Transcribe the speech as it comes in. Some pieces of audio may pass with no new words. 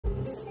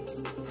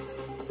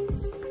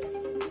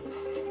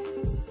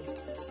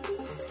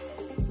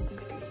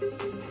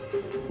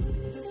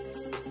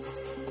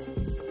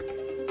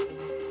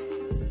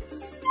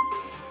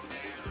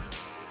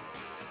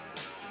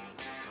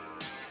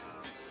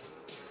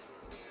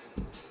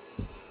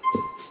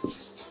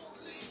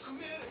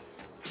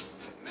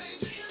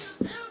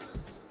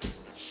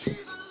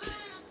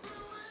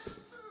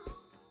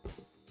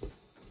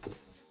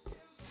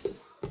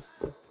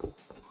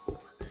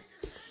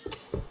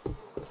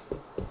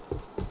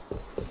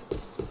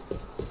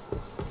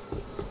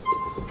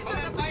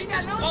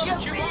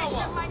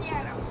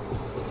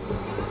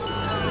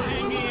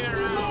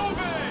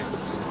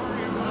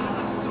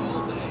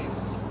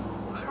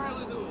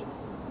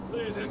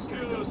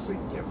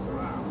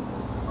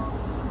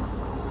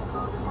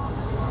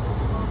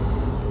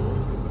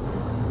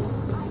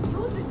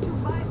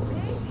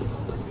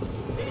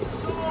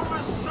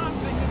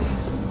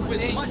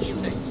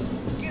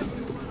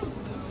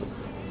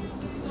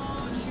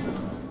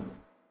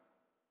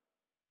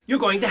You're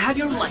going to have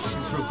your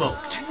license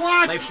revoked.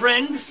 What? My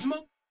friend,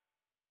 smoke.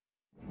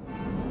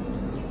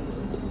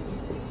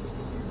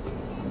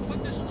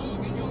 Put the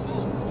stove in your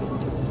home.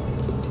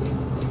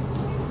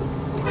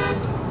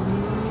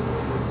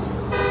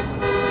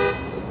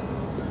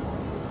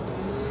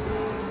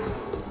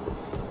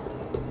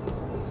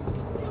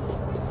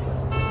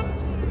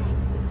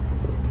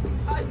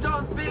 I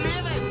don't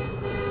believe it!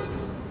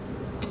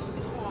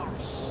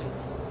 Horseshit.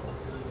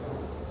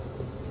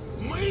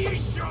 Мы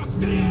еще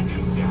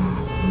встретимся!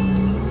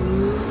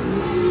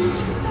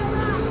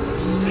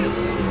 Shit!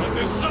 A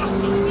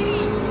disaster!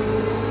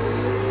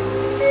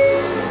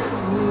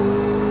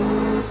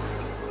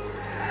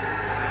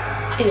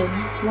 In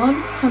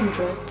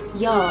 100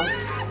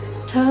 yards,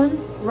 turn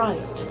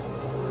right.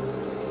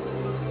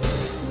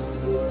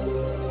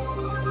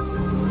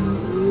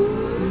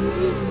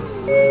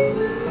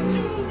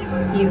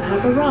 You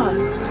have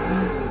arrived.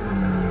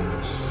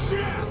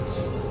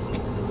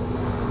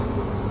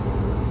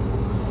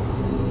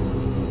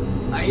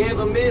 I have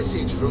a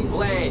message from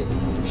Vlad.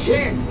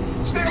 Shit!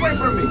 Stay away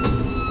from me!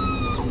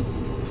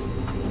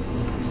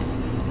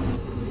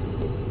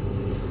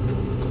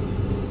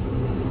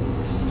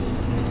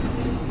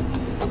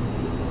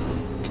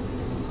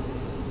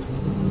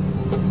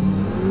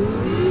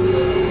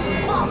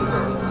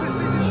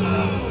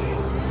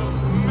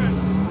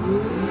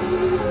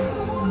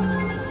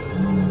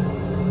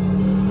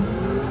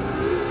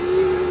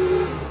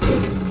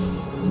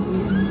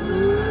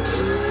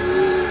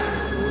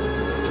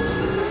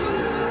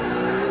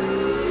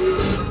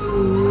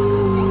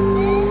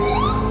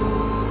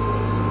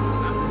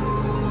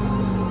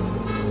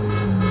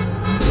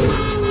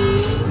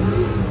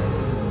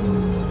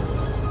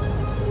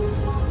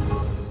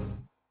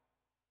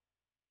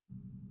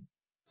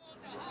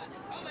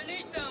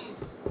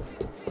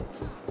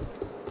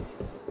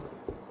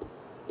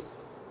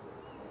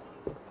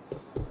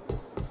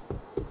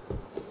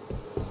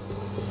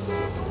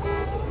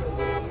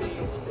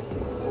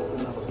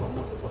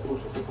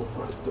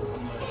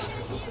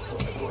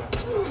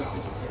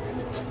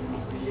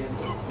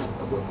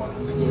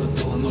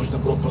 Нужно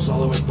было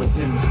пожаловать в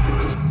подземных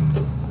статус.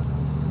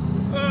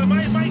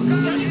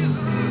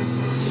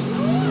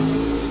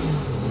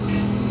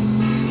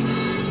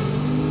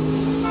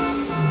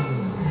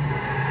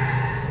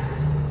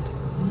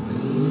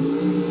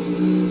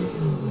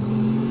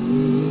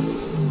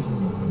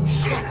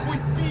 Какой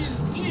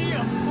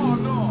пиздец,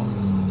 оно!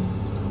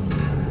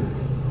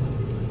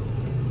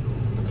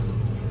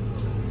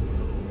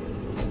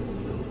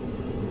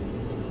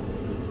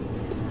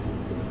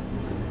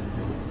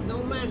 No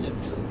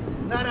manners.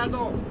 Not at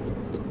all.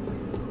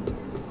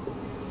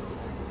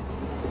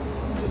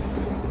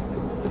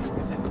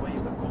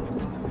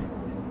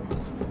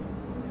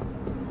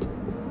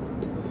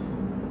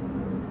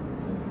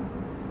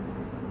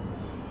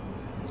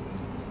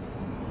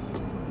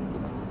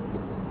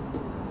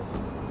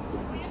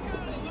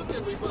 Look,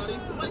 everybody,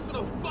 life in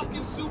a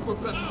fucking super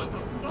bad. What the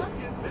fuck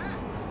is that?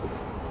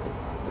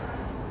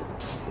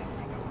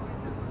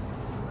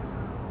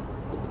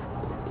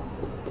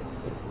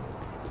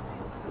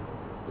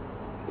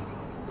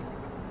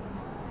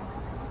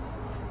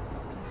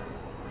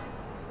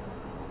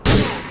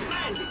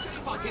 Man, this is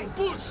fucking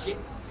bullshit!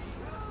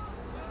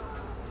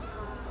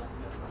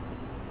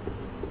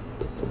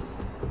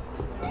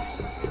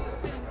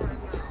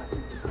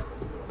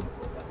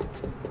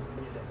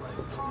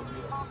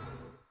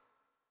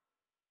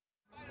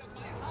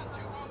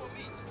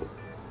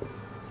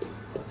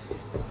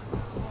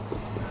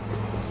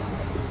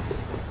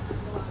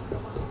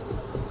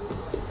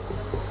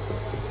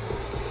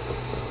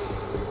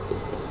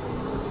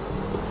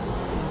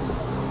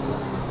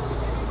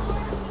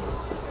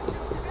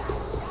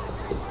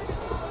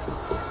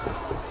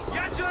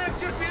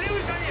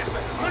 Терпеливый, конечно,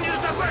 но не до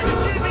такой же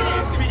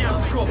степени меня в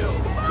жопу.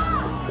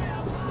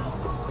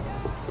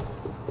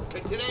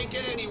 It ain't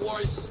get any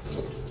worse.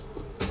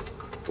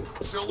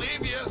 She'll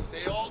leave you.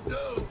 They all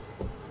do.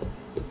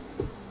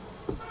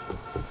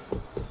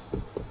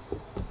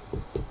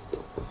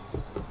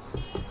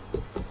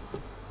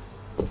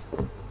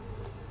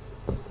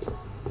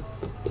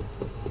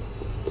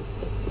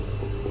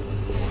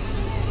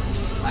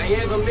 I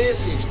have a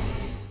message.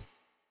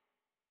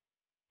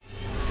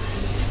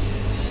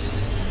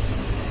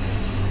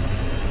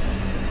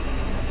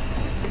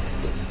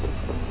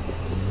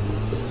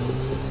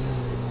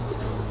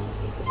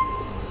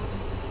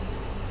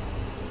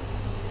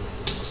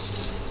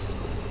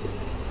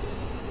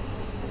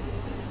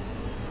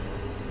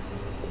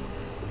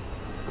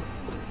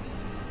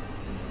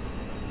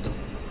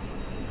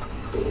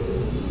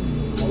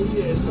 Oh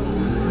yeah, so...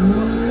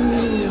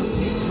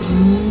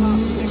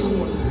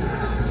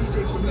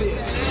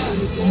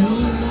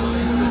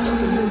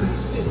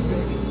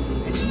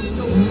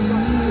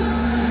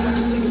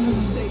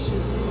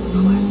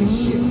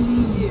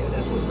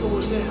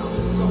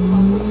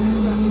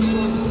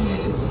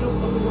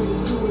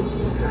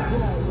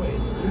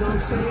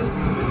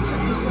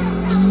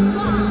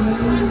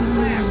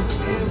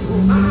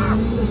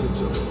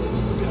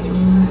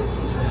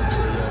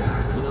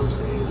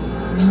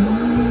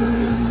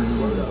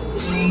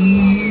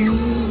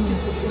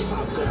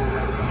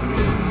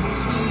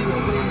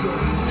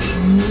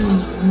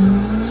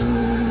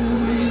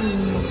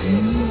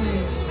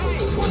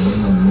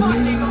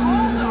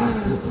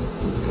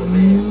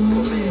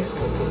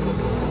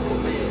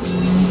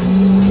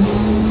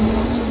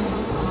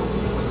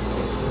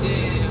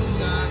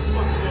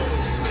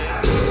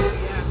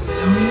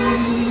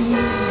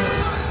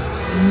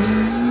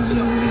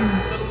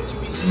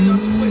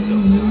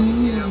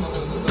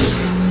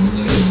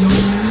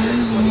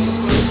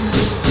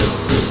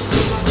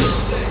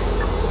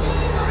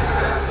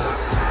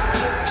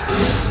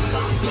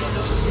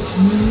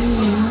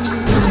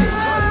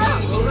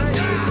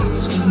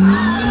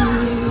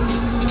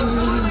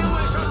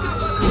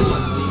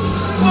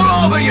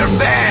 Cover your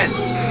van!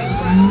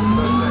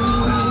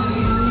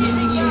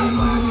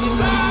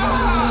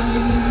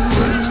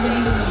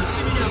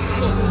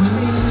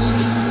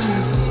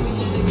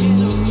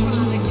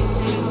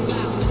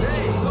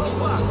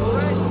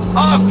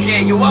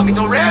 Okay, you want me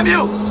to ram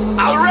you?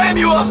 I'll ram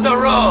you off the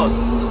road!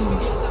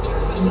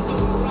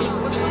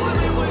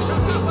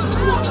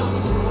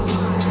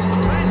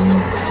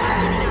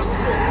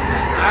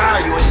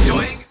 Ah, you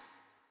enjoying?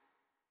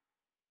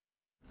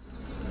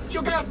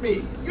 You got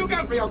me! You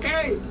got me,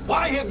 okay?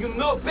 Why have you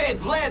not paid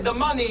Vlad the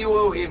money you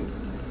owe him?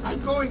 I'm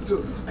going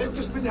to. I've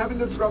just been having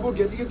the trouble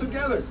getting it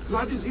together.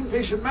 Vlad is an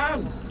impatient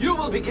man. You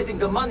will be getting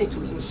the money to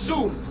him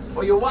soon,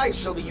 or your wife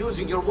shall be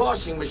using your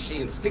washing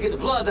machines to get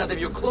blood out of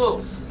your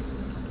clothes.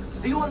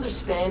 Do you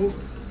understand?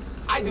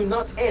 I do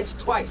not ask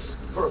twice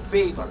for a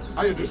favor.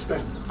 I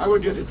understand. I will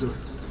get it to him.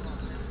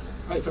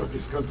 I thought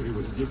this country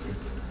was different.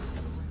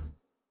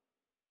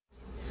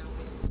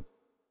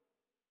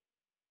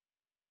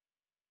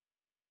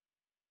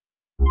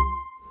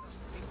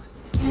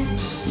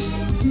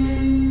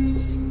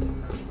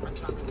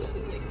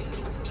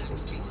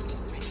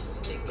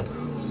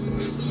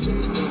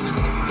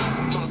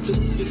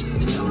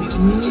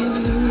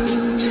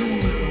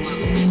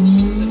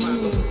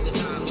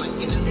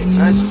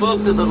 I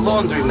spoke to the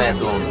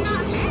laundromat owner.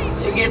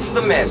 He gets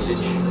the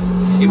message.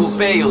 He will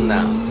pay you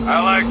now. I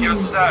like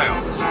your style.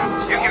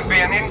 You can be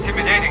an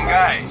intimidating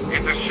guy.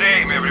 It's a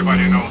shame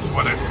everybody knows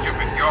what a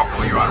stupid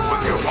yokel you are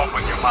when you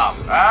open your mouth.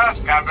 Huh?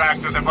 Come back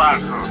to the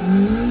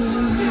bathroom.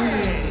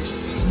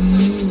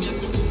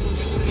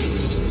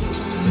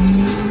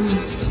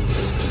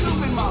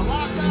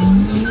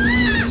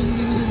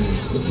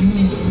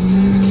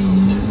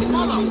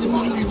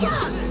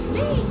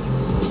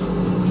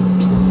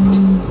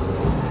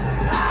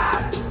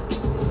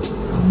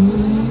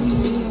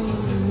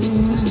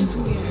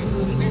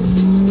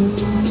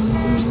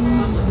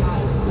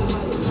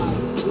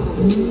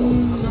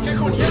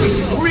 This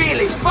is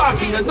really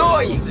fucking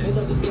annoying!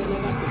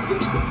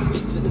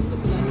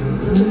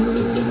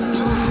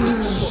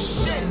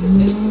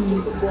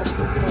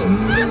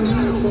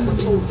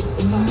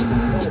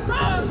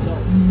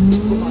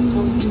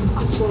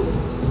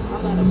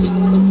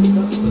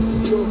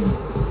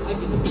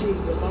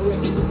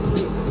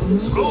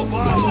 Go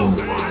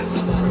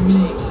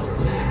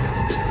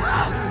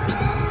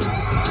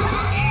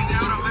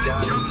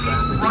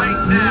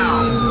right now!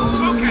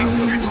 Okay,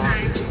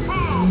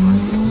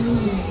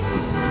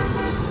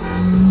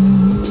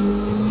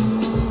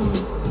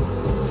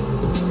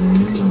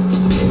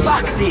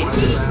 Fuck this!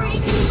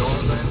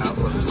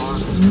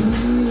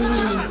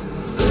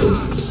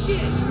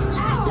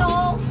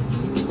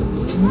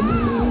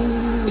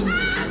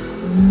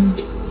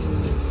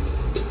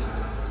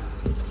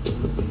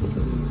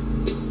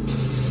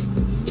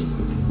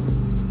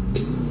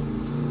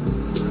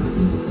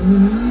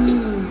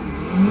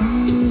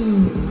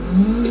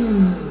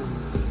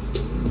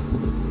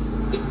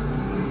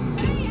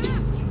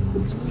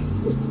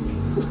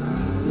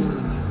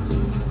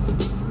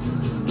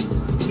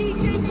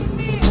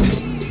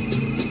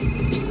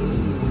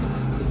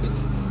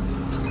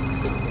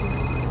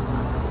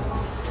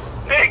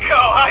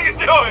 How you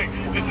doing?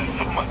 This is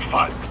so much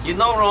fun. You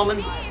know, Roman,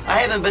 I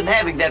haven't been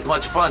having that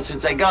much fun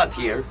since I got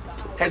here.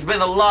 Has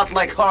been a lot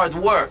like hard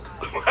work.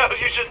 Well,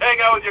 you should hang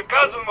out with your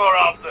cousin more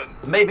often.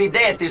 Maybe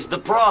that is the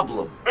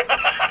problem.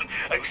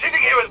 I'm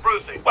sitting here with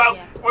Brucey. Well,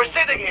 we're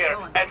sitting here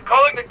and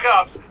calling the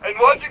cops and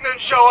watching them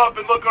show up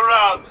and look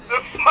around.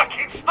 The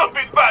fucking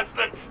stupid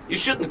bastards. You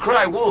shouldn't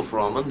cry wolf,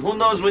 Roman. Who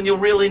knows when you'll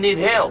really need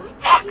help?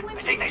 Fuck!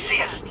 I think they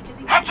see us.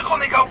 Have to call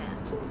Nico.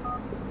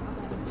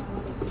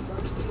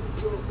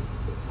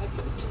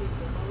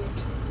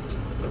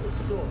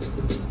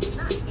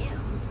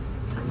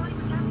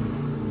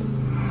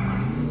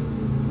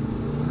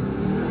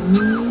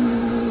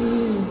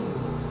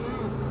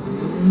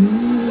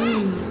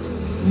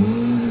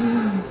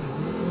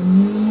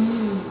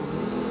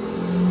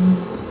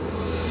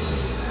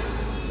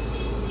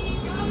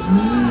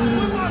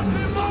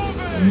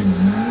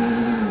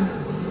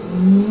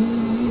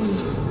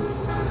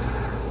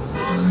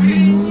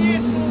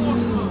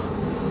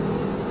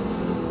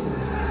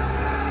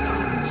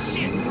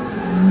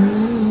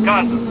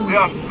 Cousin, we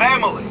are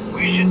family.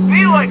 We should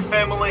be like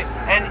family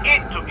and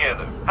eat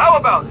together. How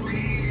about it?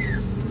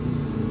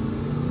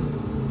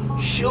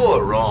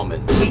 Sure,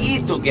 Roman. We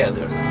eat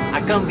together.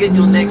 I come get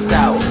you next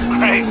hour.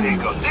 Hey,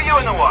 Nico. See you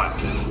in a while.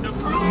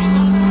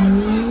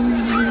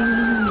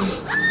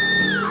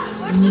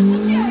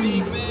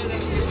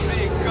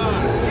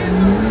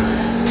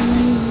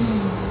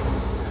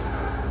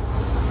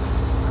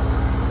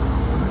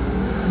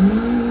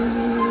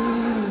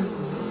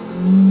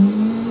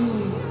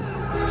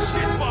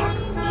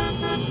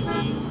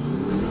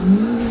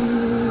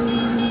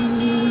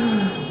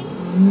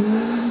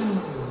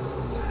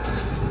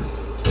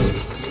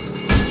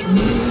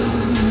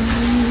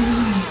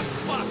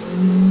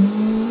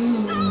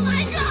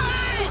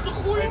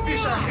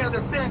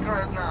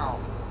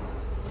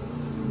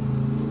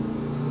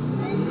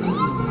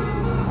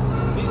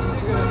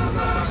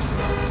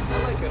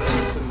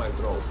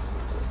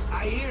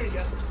 I hear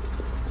ya.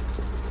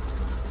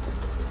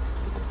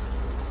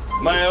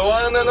 My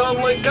one and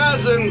only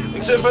cousin,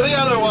 except for the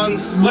other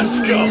ones. Let's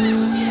go.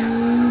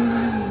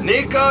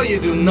 Nico, you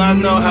do not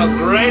know how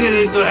great it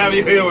is to have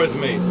you here with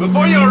me.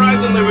 Before you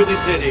arrived in Liberty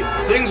City,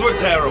 things were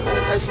terrible.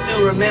 I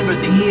still remember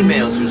the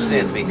emails you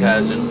sent me,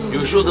 cousin.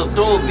 You should have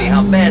told me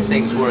how bad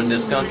things were in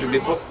this country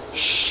before...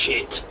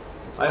 Shit.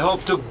 I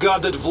hope to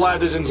God that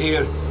Vlad isn't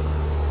here.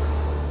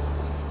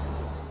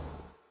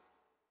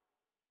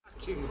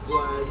 Fucking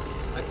Vlad.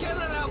 I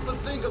cannot help but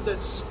think of that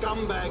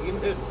scumbag in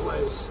that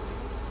place.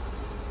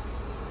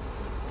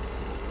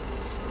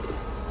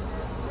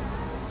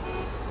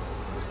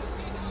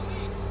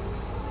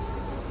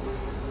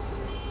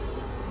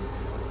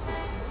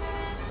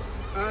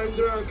 I'm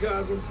drunk,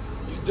 cousin.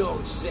 You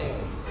don't say.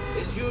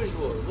 As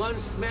usual, one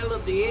smell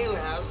of the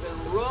alehouse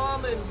and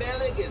Rom and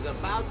Bellic is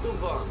about to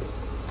vomit.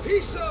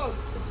 Peace off.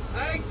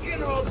 I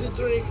can hold the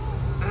drink.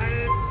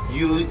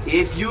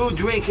 If you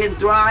drink and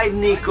drive,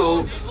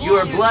 Nico,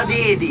 you're a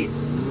bloody idiot.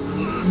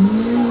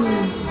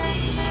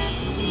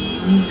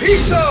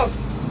 Peace off.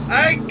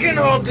 I can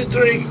hold the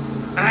drink.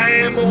 I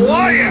am a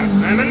warrior.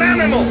 I'm an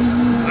animal.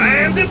 I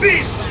am the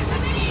beast.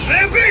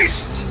 The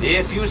beast.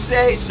 If you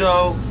say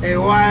so. A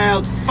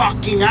wild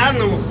fucking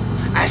animal.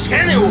 Ask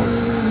anyone.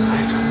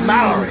 Ask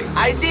Mallory.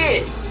 I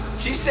did.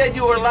 She said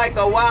you were like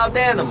a wild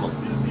animal.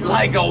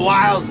 Like a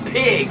wild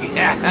pig.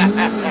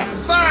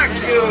 Fuck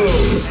you.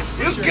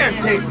 You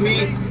can't take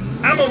me.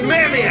 I'm a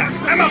maniac.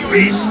 I'm a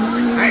beast.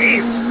 I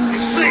eat. I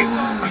sleep.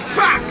 I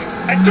fuck.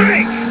 I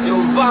drink.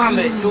 You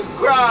vomit. You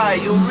cry.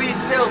 You read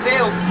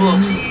self-help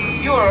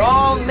books. You're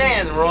all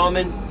man,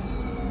 Roman.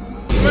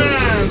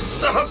 Man,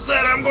 stop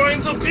that. I'm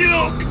going to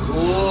puke.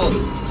 Cool.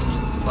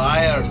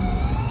 Fire.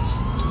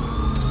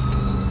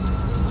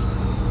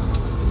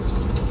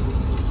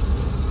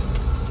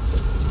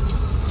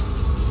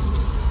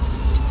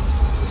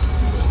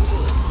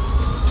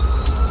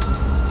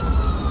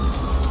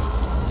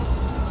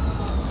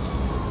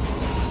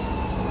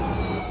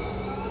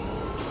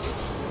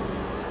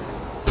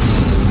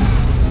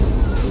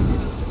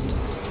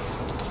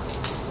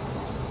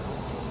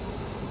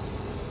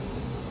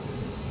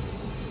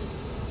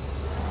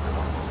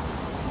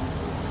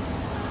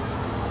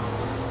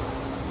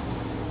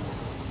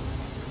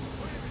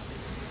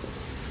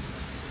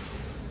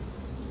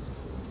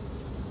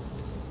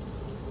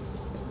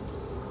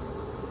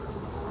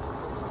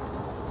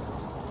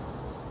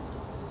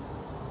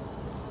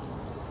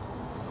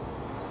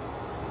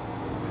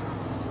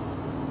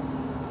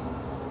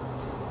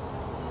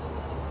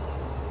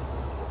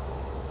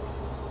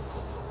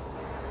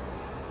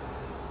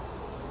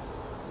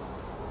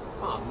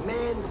 Oh,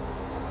 man.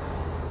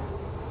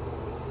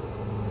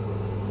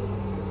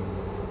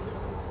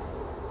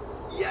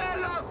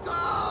 Yellow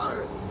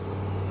car!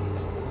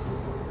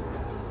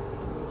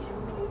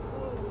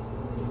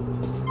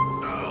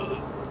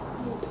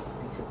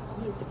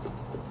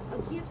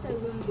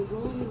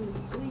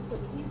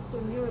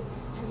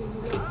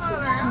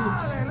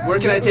 Where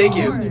can I take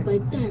you? Money by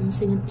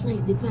dancing and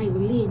playing the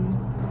violin.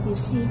 You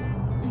see,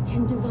 I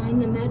can divine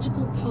the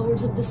magical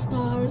powers of the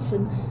stars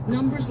and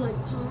numbers like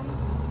pi.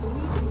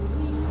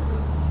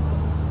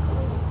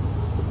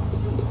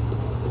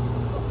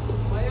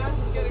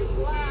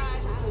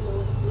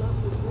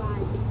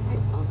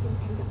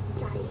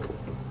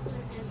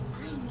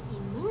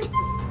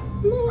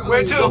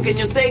 Where to? So can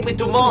you take me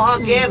to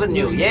Mohawk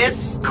Avenue,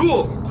 yes?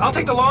 Cool. I'll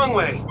take the long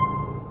way.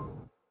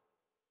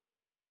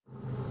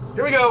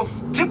 Here we go.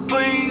 Tip,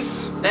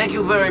 please. Thank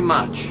you very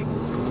much.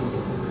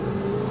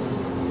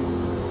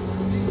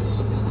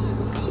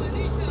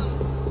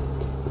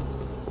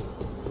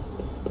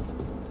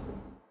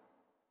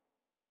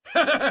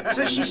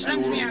 So she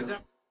sends me as a...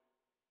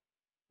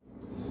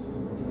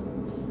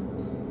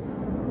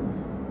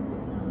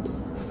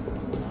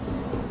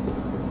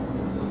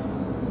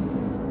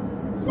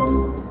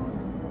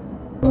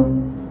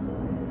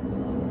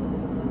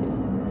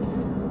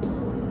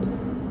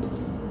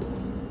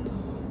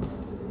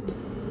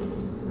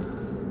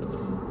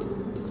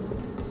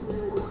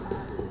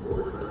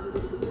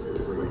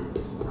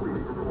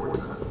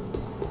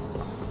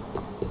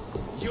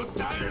 You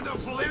tired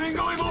of living,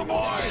 little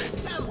boy?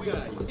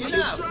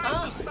 Enough,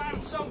 huh? To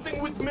start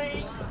something with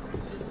me?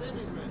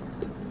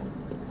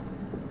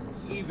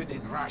 Even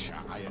in Russia,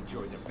 I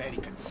enjoy the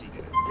American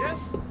cigarettes.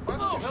 Yes?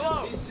 Oh,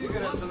 hello. These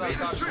cigarettes are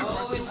not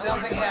always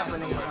something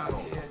happening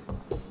around here.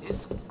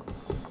 It's...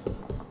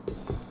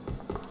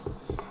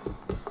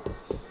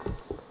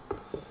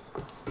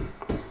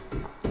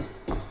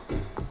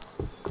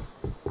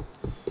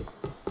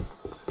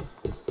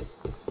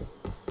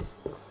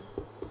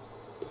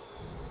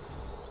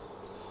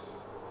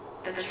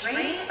 The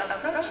train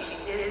approaching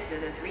is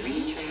the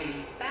 3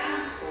 train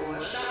bound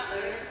for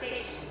Shotler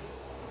Station.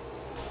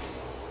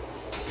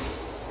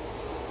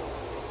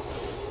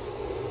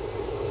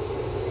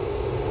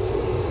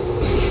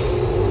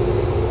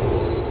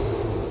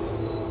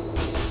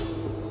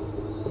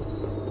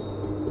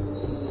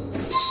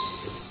 This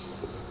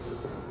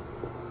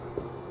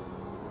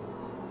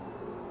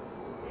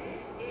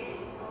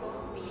is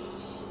Old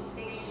Beach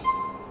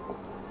Station.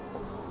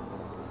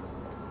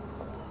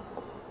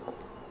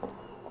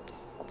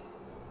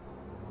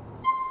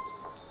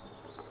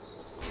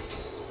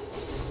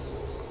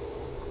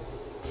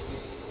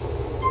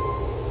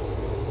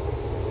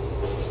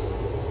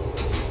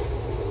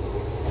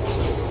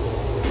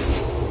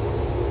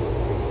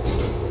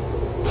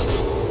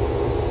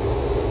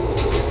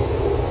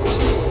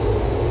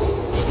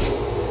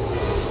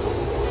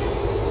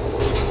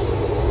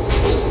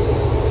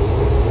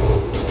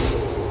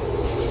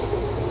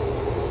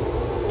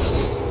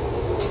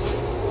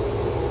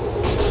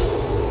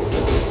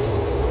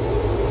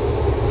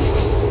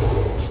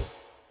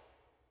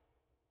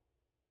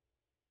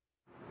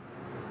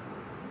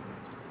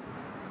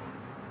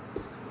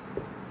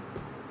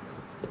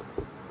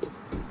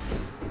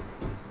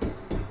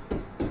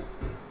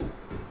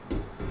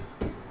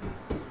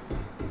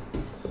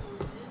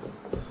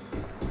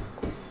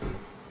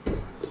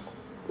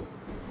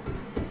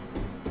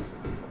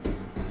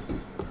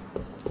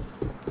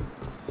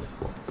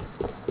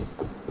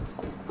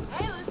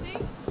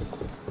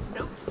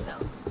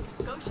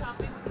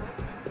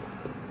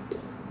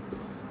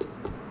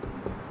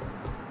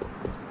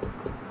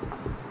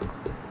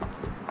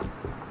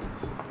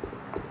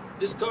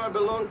 car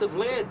belong to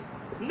Vlad?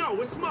 No,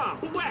 it's mine.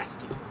 Who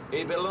asked you?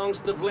 It belongs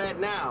to Vlad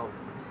now.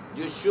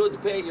 You should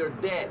pay your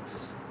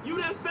debts. You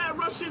that fat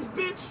Russian's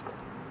bitch?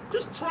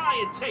 Just try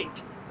and take.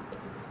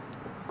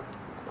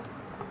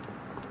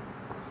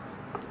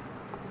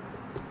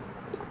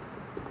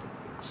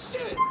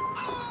 Shit!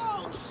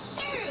 Oh,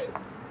 shit!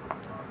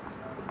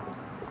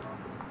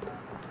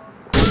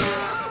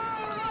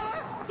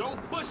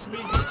 Don't push me.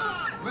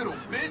 Little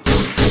bitch!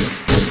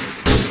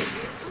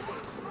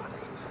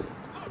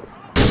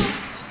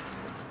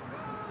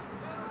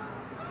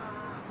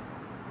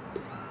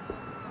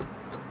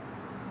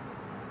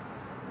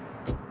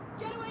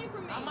 Get away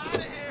from me! I'm out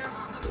of here!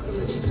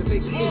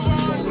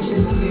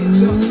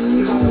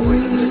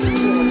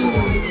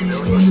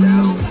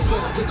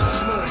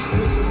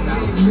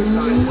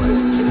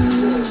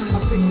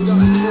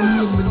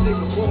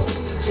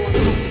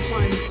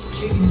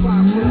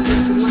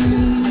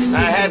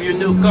 I have your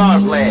new car,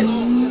 Vlad.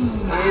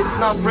 It's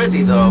not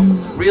pretty, though.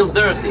 Real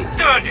dirty.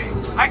 Dirty?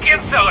 I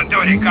can't sell a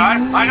dirty car.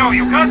 I know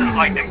you cousins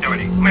like them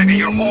dirty. Maybe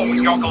your whole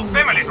yokel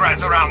family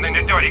drives around in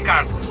the dirty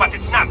cars, but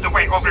it's not the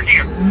way over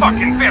here.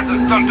 Fucking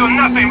peasants don't do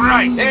nothing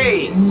right.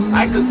 Hey,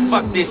 I could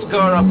fuck this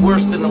car up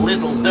worse than a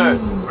little dirt.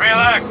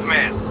 Relax,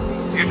 man.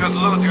 You should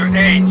lose your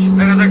age.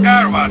 There is a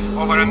car wash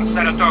over on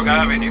Saratoga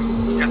Avenue.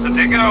 Just to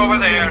take it over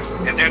there,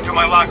 and then to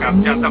my lockup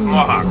just off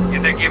Mohawk.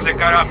 If they give the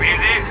car up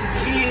easy?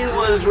 He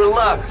was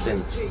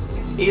reluctant.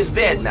 He's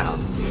dead now.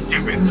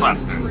 Stupid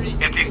bastard.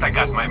 At least I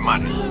got my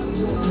money.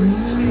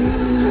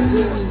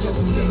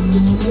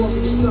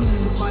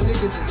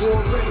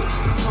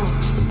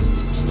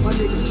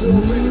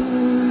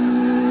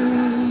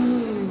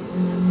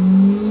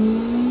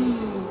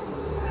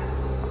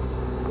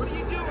 What are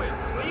you doing?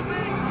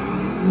 Sleeping?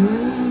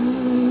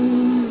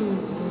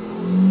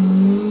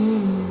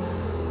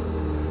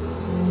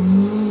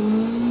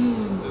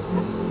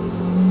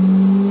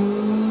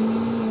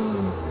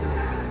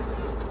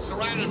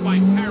 Surrounded by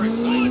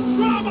parasites.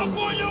 Drama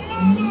for your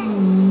mama!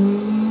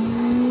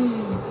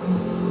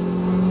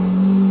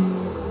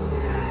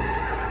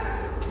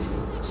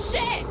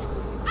 Shit!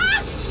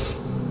 Ah!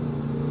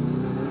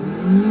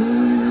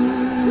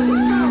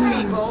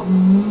 People.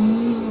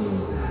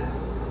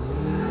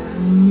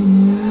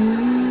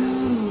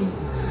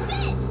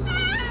 Shit!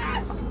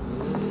 Ah!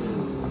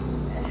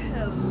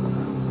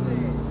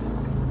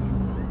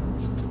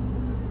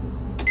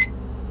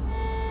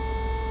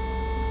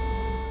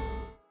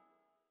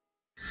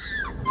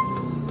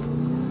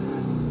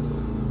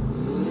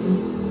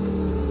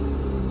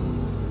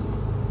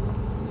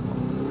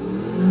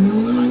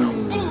 Like a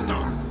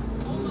bulldog.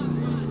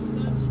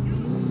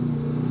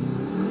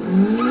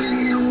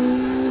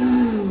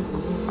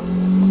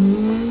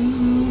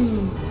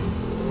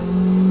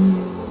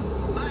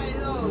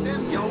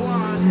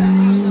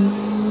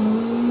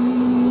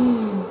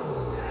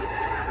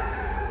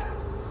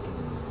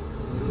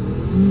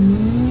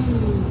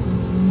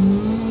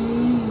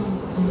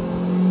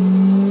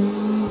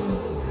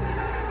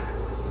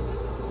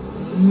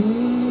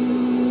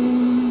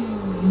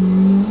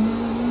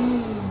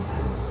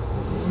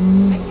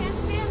 I can't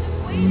stand this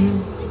waiting.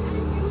 They got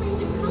a new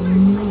range of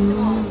colors like them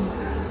all.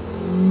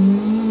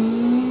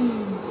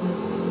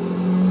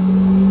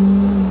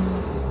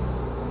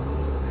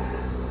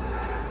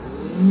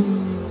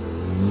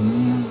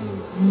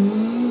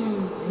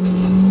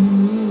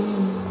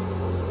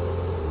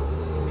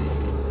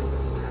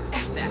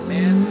 F that,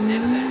 man.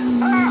 F that.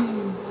 Ah!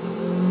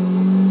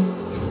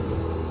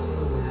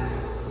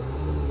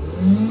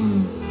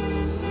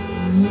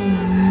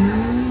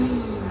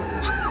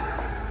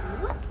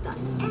 What the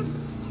F?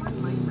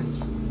 Pardon my French.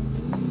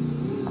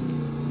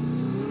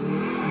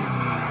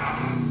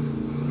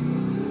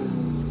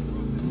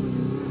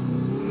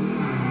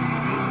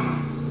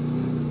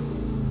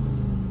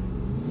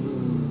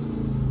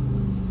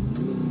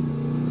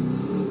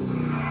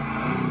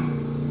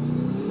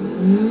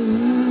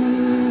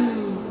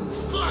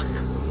 Fuck!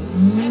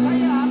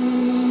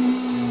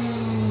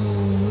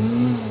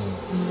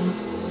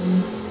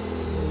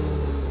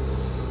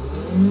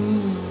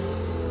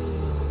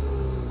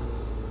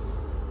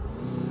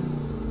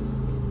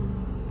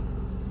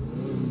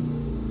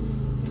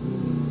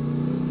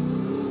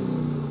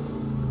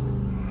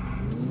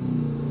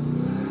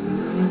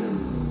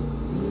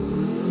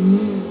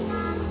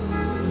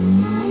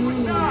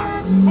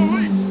 Stop!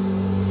 Police!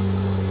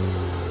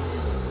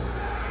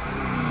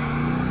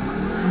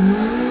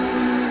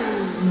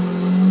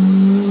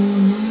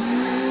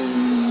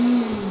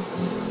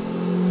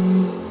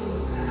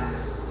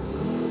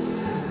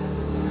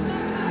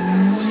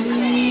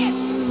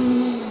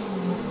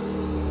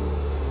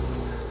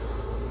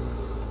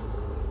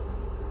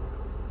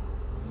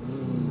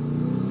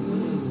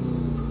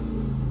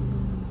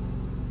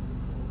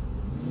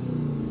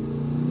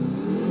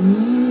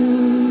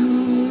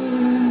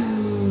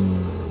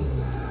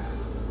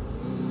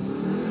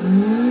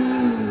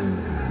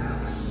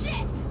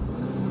 Shit!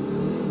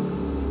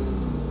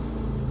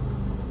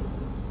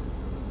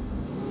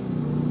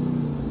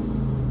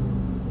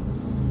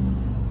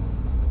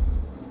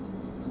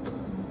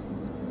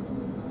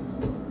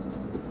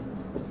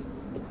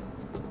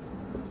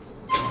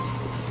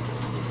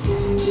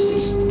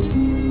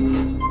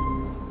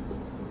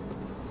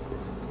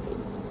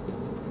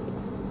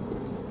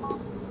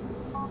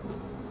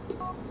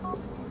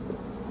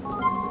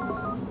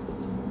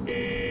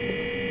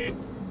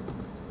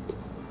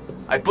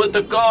 I put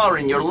the car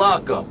in your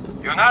lockup.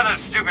 You're not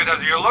as stupid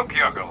as you look,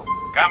 yokel.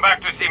 Come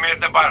back to see me at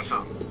the bar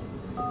soon.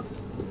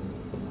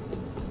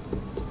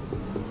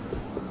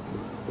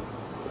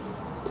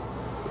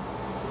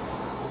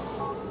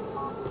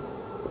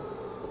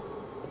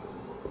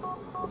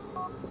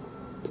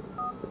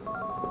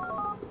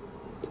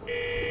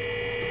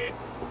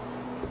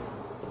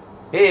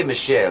 Hey,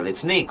 Michelle,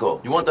 it's Nico.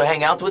 You want to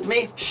hang out with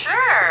me?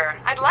 Sure,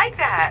 I'd like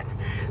that.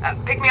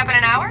 Pick me up in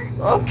an hour?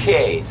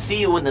 Okay,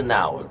 see you in an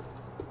hour.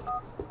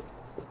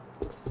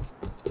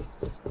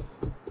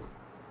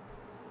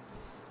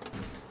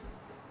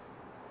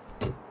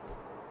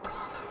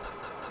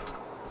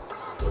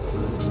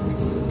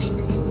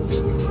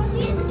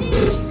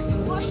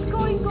 What's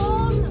going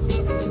on?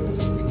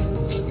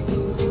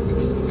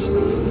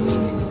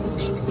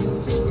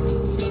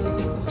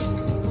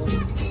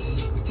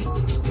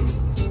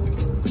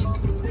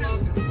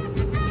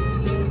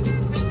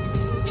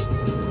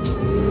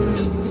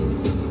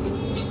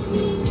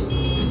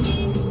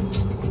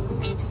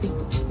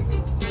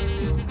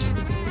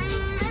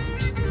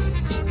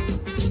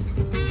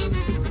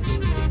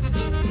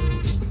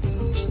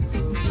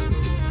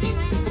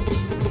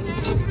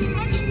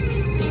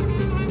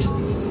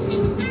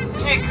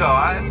 Nico,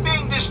 I'm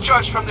being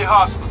discharged from the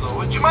hospital.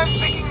 Would you mind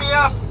picking me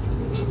up?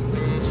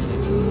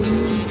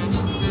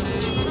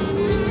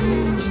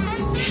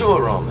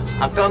 Sure, Roman.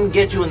 I'll come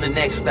get you in the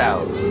next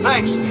hour.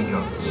 Thanks,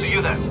 Nico. See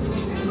you then.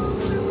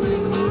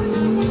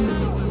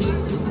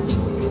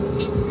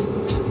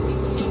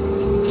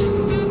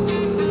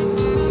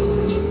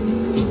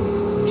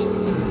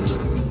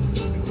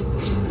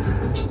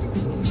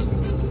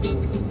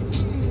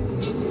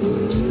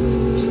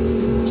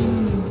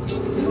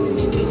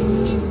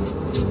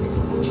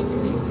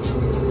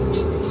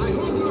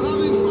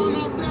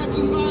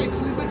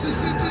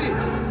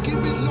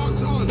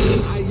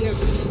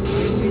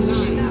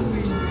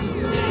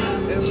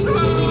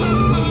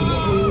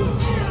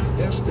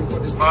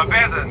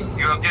 Benson,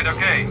 you did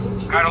okay.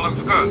 Carl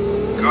looks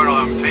good. Girl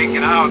I'm taking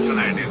out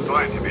tonight is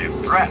going to be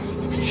impressed.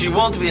 She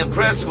won't be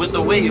impressed with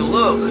the way you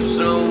look,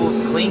 so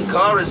clean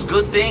car is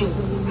good thing.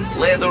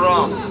 Later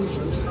on.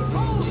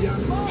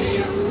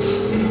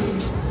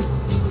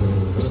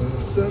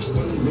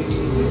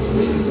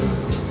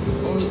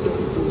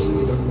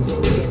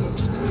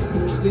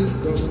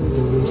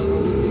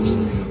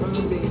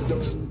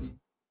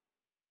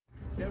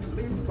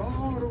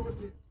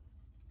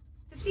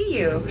 To see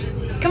you.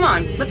 Come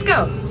on, let's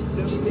go.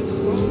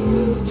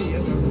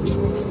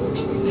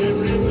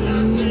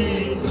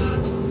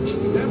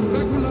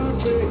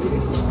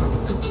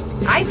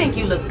 I think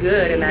you look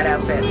good in that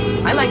outfit.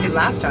 I liked it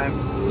last time.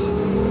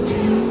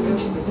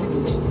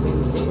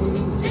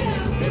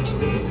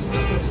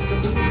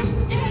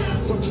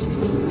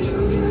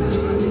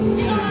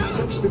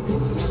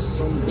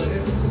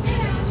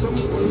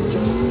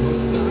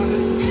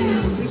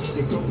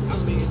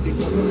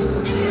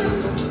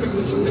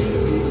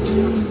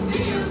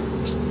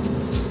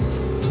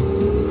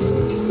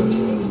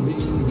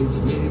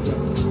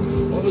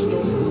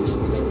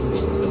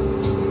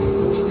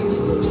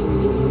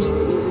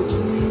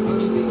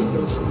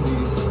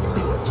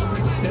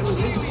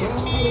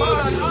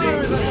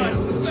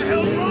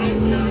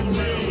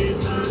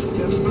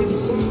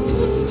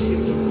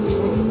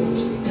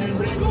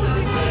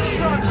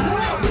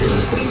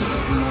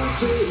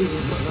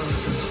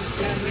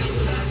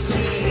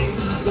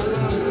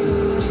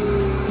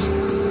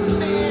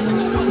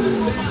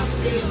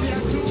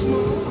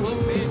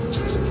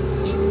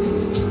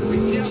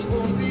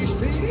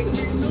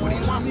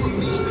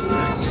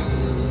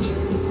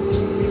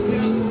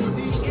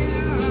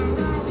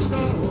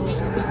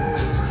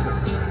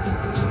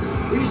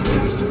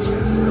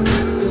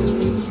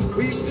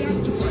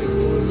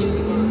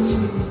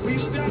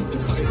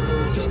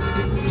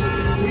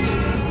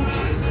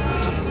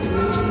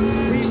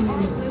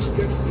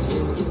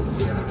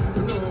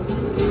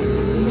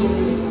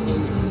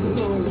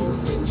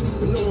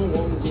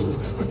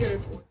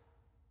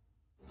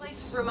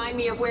 Places remind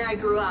me of where I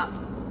grew up.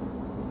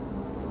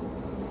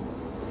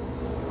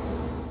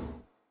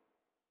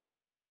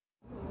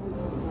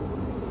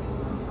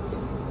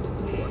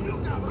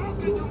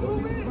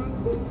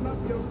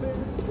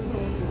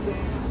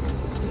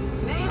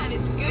 Man,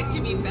 it's good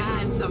to be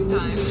bad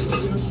sometimes.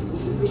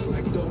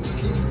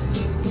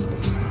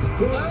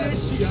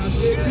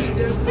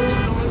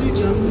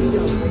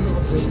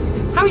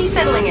 How are you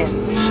settling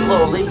in?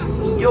 Slowly.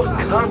 Your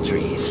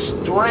country is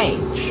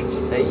strange.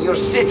 Your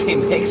city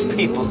makes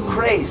people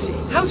crazy.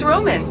 How's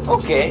Roman?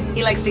 Okay.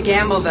 He likes to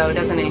gamble though,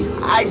 doesn't he?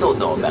 I don't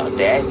know about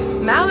that.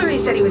 Mallory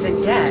said he was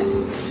in debt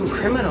to some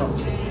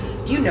criminals.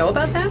 Do you know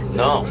about that?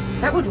 No.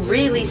 That would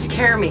really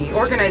scare me.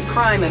 Organized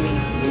crime, I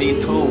mean.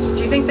 Me too.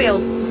 Do you think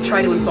they'll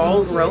try to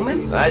involve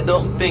Roman? I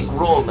don't think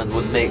Roman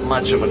would make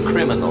much of a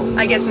criminal.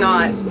 I guess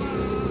not.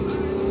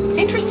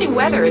 Interesting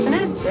weather, isn't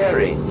it?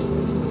 Very.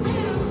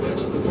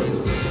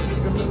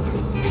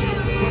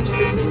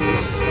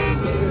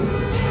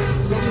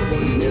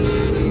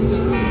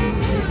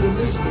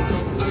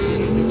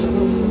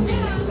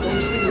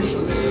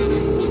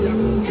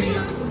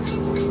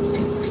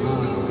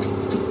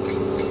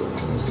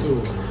 You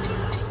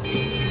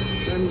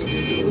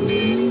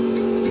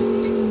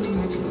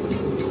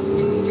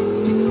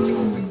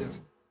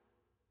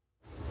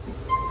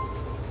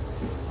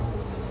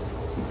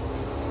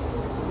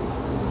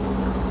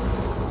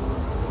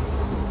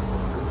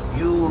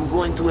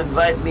going to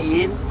invite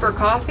me in? For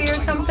coffee or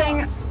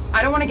something?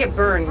 I don't want to get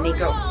burned,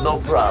 Nico. No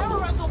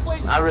problem.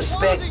 I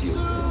respect you.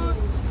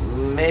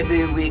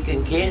 Maybe we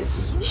can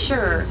kiss?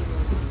 Sure.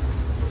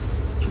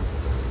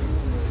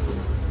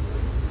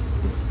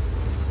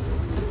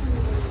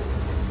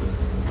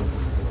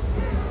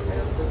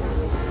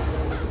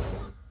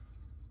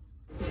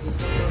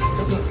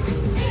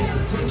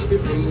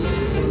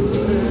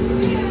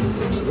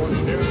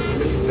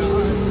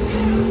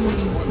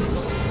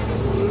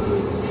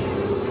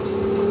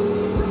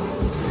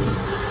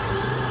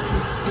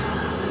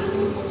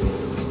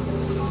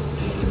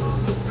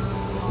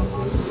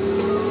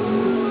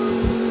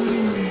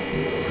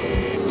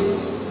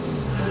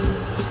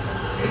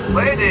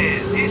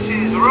 Ladies, this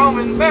is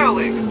Roman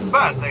Berling,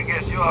 but I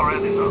guess you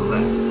already know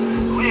that.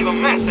 Leave a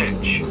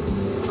message.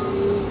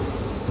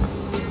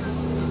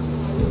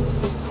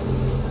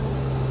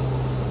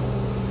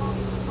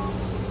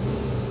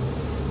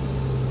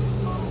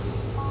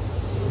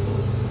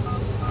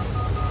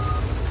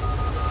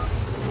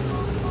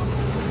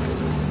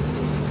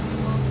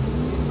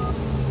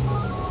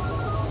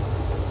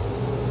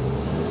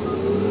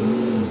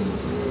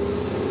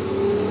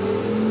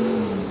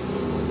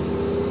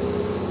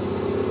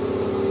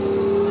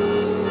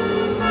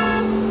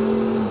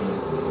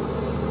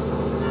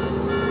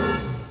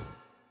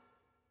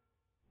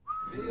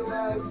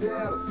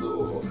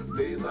 Сердцу,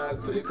 ты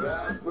так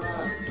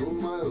прекрасна,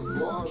 думаю,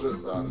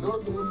 сложится, но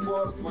тут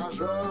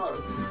форс-мажор.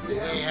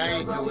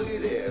 Все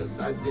забыли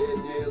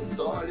соседние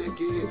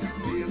столики,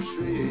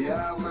 пившие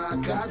явно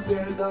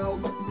коктейль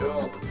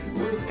долбоёб.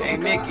 Hey,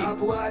 Mickey.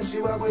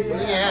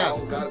 Yeah.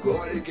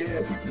 Алкоголики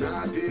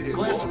на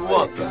Glass of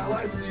water.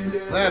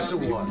 Glass of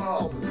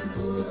water.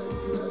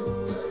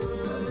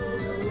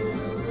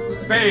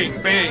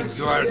 Bang, bang,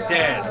 you are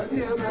dead.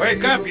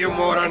 Wake up, you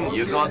moron.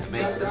 You got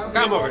me.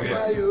 Come over here.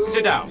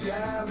 Sit down.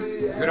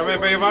 You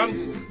remember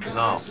Ivan?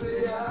 No.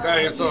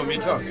 Guy you saw me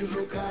talking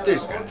to.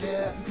 This guy.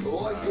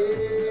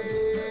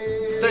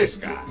 This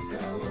guy.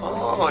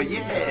 Oh,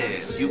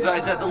 yes. You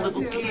guys had a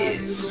little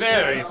kiss.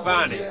 Very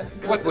funny.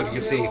 What would you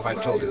say if I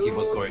told you he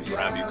was going to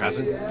rob your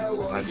cousin?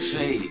 I'd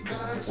say,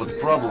 what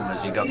problem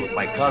has he got with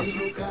my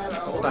cousin?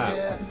 Hold on.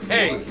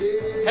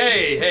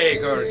 Hey,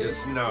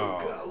 gorgeous.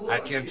 No. I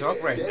can't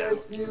talk right now.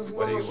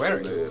 What are you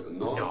wearing?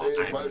 No,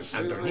 I'm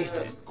underneath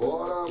it.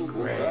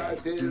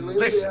 Great.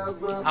 Listen,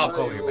 I'll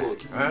call you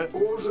back, huh?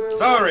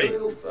 Sorry.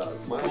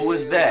 Who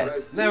was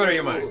that? Never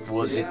you mind.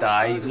 Was it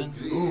Ivan?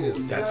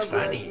 Ooh, that's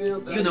funny.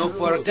 You know,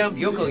 for a dumb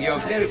yokel, you're a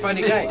very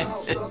funny guy.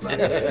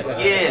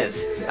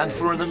 Yes, and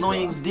for an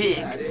annoying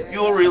dick,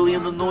 you're really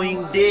an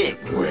annoying dick.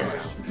 Well,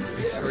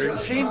 it's a real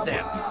shame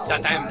then,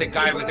 that I'm the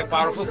guy with the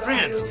powerful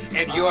friends,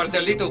 and you're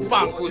the little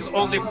punk whose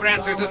only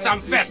friends is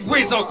some fat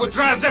weasel who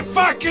drives the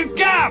fucking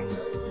cab!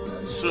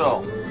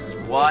 So,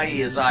 why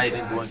is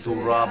Ivan going to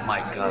rob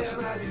my cousin?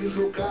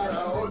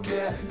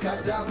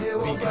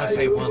 Because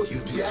I want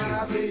you to kill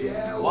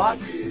him. What?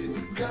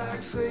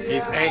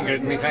 He's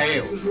angered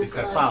Mikhail,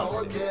 Mr.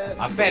 Faust,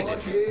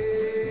 offended him.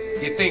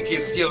 He thinks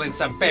he's stealing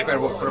some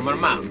paperwork from her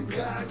mom.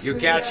 You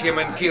catch him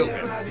and kill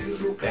him.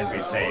 Then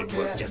we say it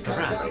was just a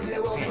robbery,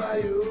 that's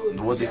fair.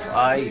 And what if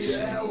I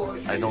say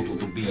I don't want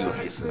to be your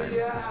hitman?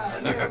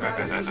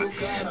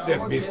 Then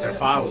Mr.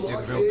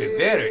 Faustin will be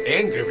very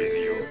angry with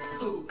you.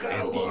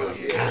 And your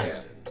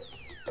cousin.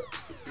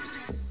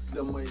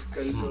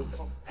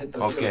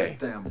 Okay.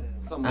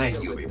 I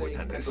knew we would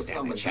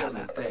understand each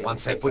other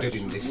once I put it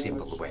in this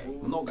simple way.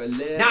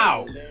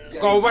 Now,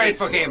 go wait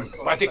for him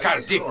by the car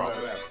depot.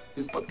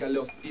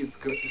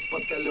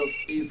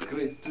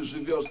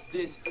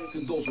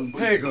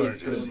 Hey,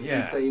 gorgeous.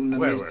 Yeah,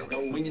 where were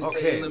we?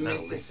 Okay, now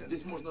listen.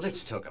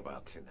 Let's talk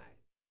about tonight.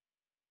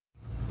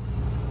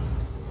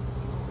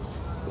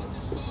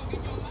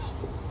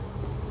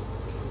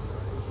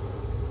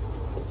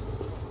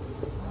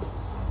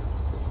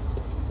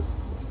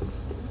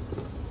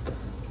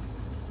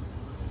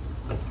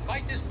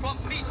 Fight this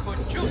prop meat for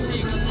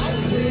juicy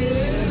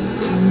explosion.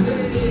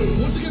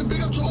 Once again,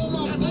 big up to all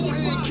my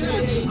bullhead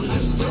cats.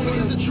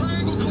 The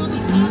Triangle Club is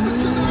popping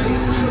tonight.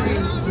 You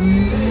know what I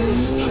mean?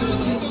 Shout out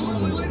to all the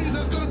lovely ladies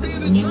that's gonna be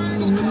in the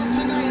Triangle Club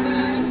tonight,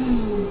 man.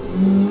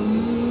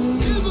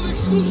 Here's an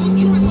exclusive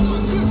joint by my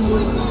good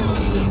friend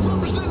Lars,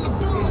 representing the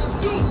borough of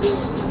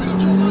Dukes. Big up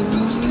to all my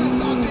Dukes cats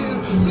out there.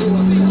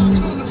 Mr. C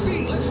rocking on the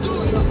beat. Let's do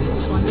it.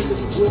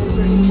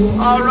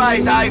 All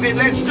right, Ivan,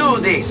 let's do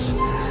this.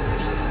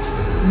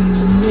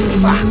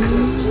 Fuck.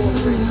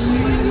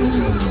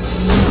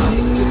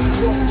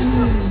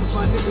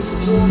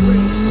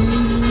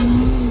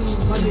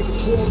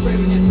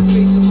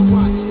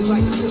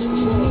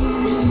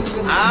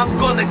 I'm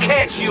gonna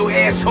catch you,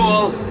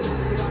 asshole.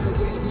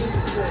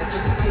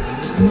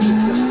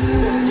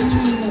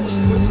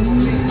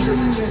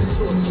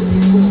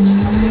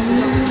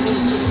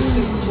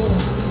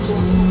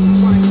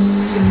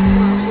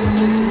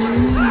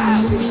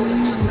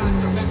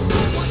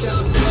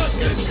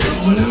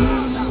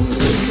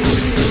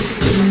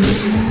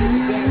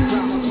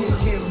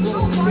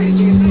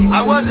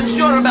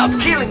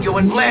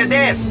 when Vlad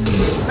asked.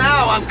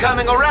 Now I'm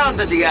coming around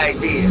to the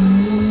idea.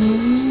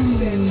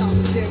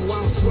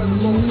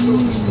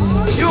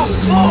 You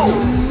fool!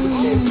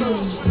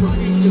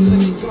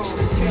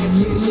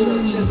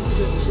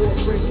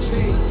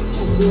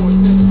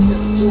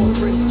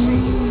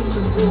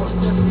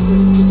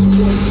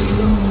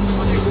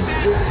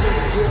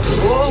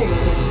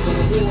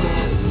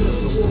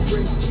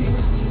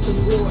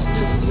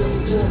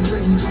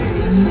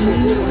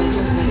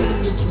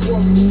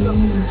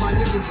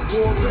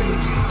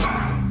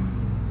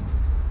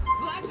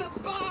 Vlad's a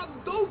bomb!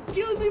 Don't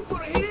kill me for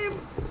him!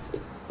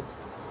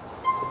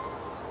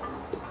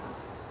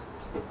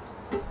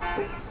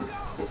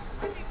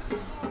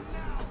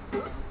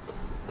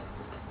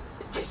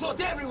 I thought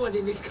everyone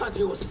in this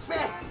country was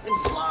fat and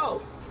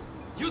slow.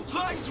 You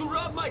trying to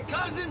rob my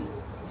cousin?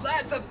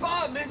 Vlad's a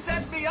bomb! He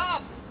set me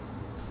up!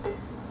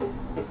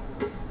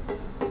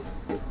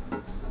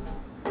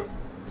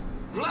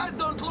 Vlad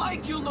don't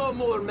like you no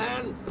more,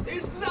 man.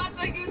 He's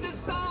nothing in this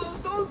town!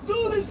 Don't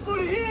do this for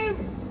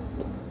him!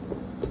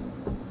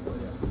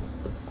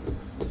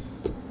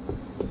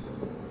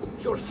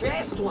 You're a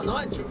fast one,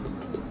 aren't you?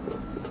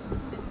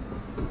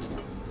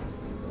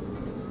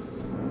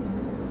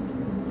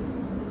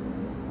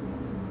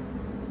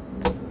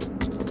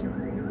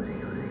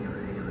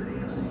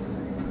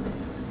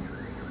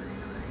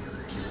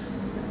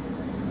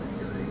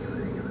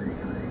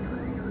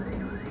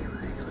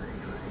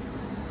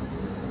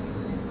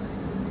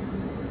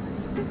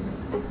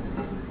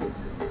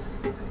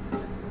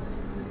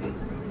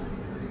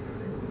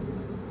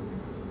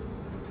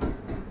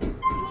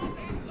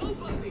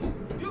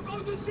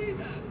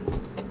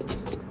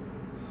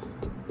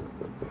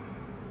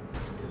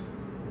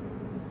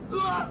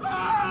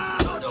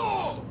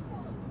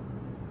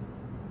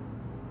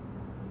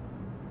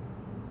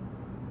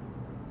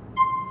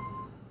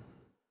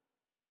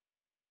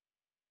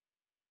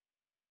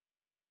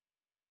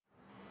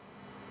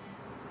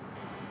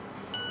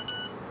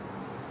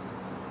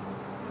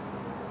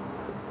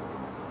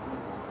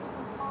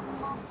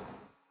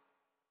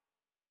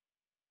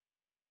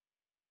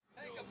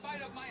 Take a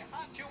bite of my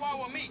hot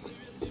Chihuahua meat.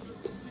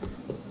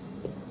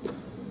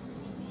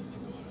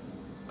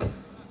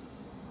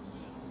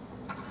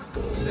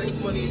 Sex,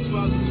 money, and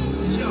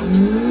drugs, Joe.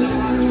 Know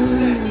how to do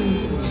that.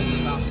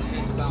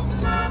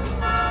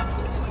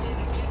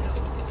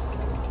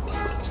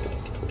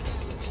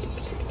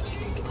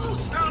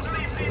 Don't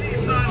leave me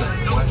inside.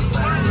 So it's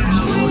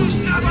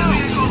I'm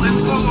illegal and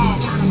pull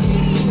over.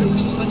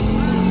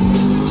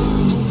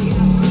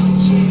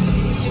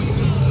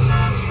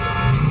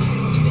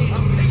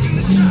 I'm taking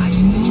the shot.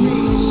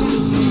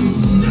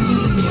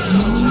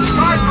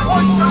 Fire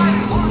one time.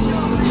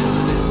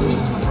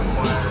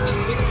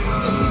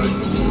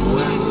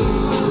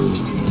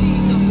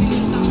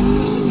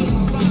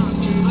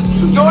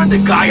 So you're the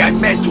guy I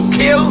meant to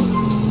kill?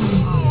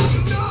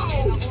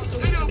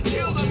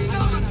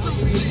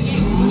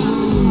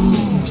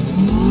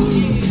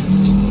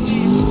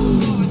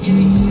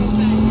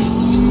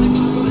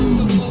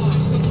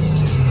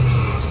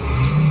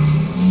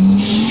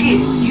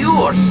 Shit, you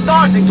are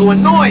starting to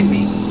annoy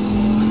me.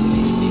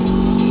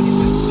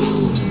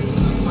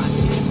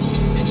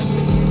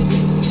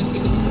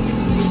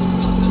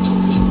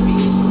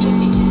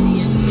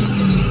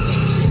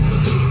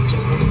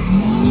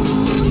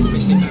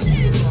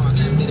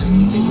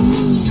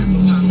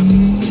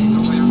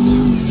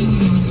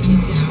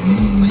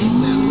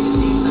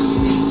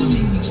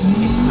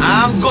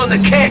 I'm gonna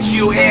catch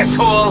you,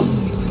 asshole!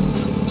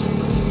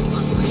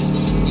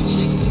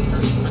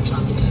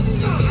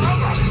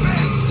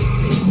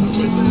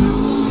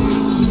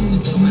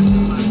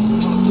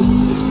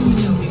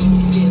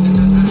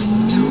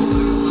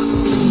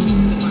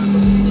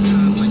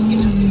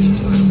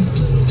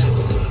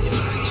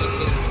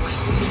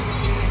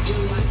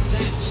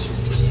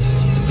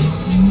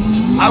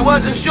 I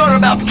wasn't sure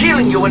about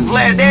killing you when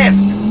Vlad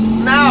asked.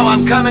 Now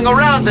I'm coming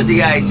around to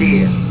the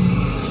idea.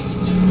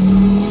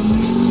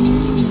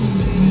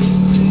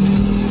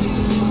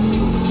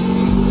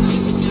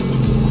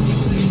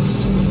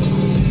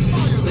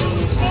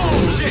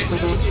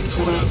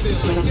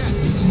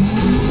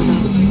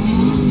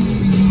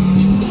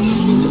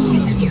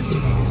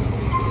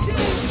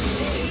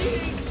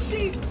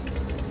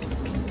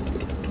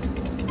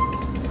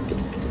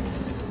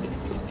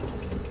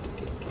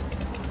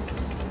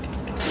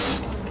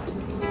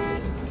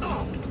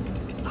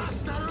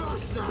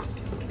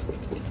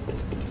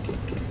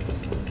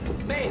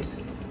 Man,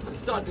 I'm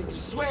starting to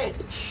sweat.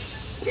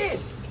 Shit!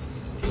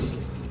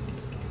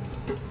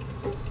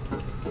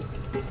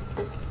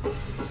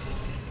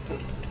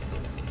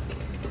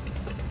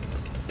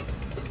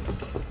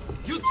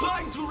 You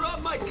trying to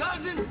rob my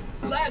cousin?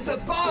 Vlad's a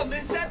bomb! He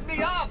set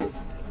me up!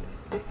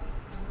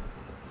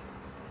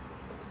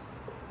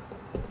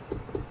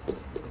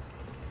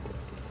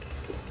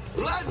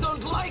 Vlad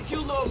don't like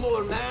you no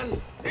more,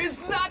 man. There's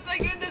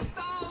nothing in this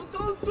town!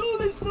 Don't do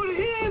this for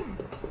him!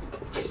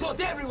 I thought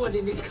everyone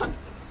in this country...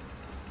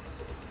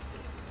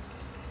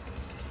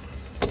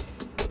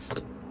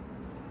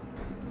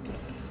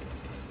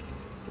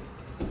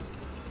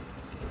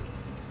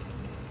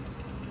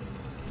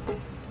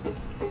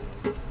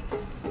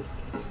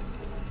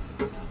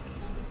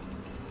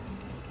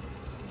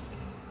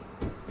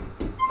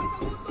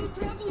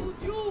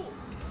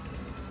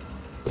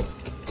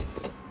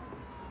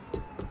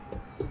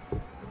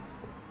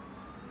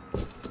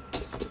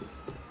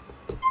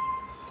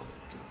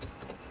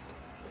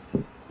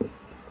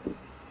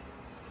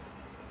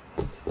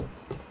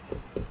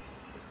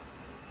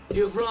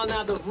 You've run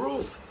out of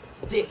roof,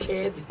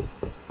 dickhead.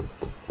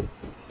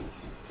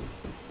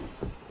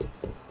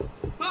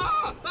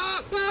 Ah!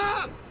 Ah!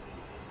 Ah!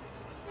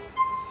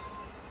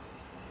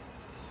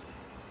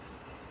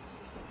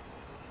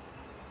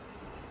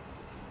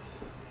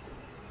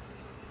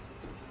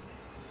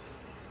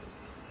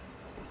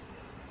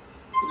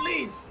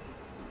 Please!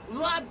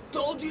 Vlad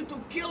told you to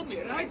kill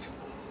me, right?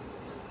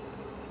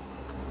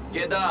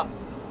 Get up.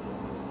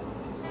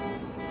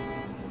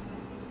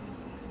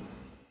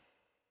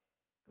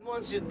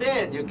 Once you're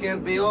dead, you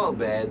can't be all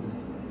bad.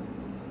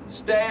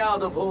 Stay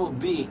out of Whole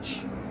Beach.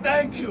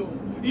 Thank you.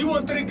 You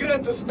won't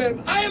regret this,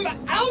 man. I am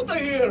out of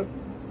here.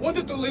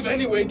 Wanted to live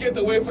anyway, get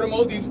away from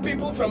all these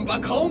people from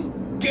back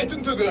home. Get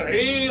into the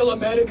real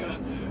America.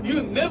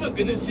 You're never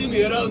gonna see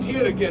me around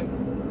here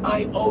again.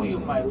 I owe you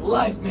my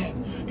life,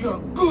 man. You're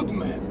a good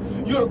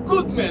man. You're a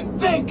good man.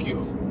 Thank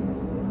you.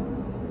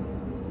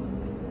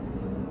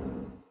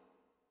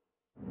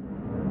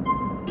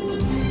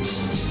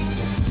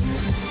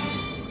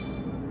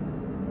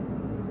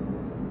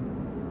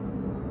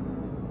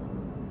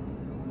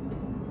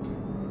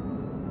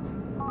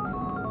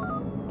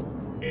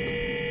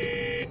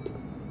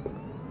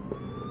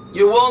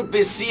 You won't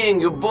be seeing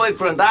your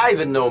boyfriend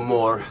Ivan no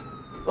more.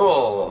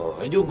 Oh,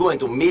 are you going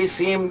to miss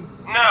him?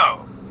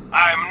 No,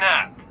 I'm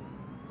not.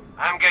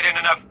 I'm getting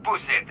enough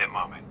pussy at the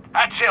moment.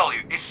 I tell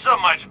you, it's so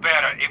much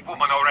better if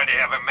women already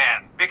have a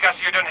man, because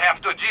you don't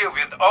have to deal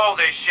with all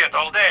this shit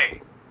all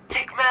day.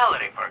 Take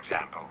Mallory, for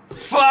example.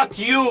 Fuck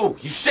you!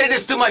 You say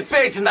this to my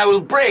face and I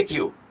will break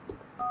you!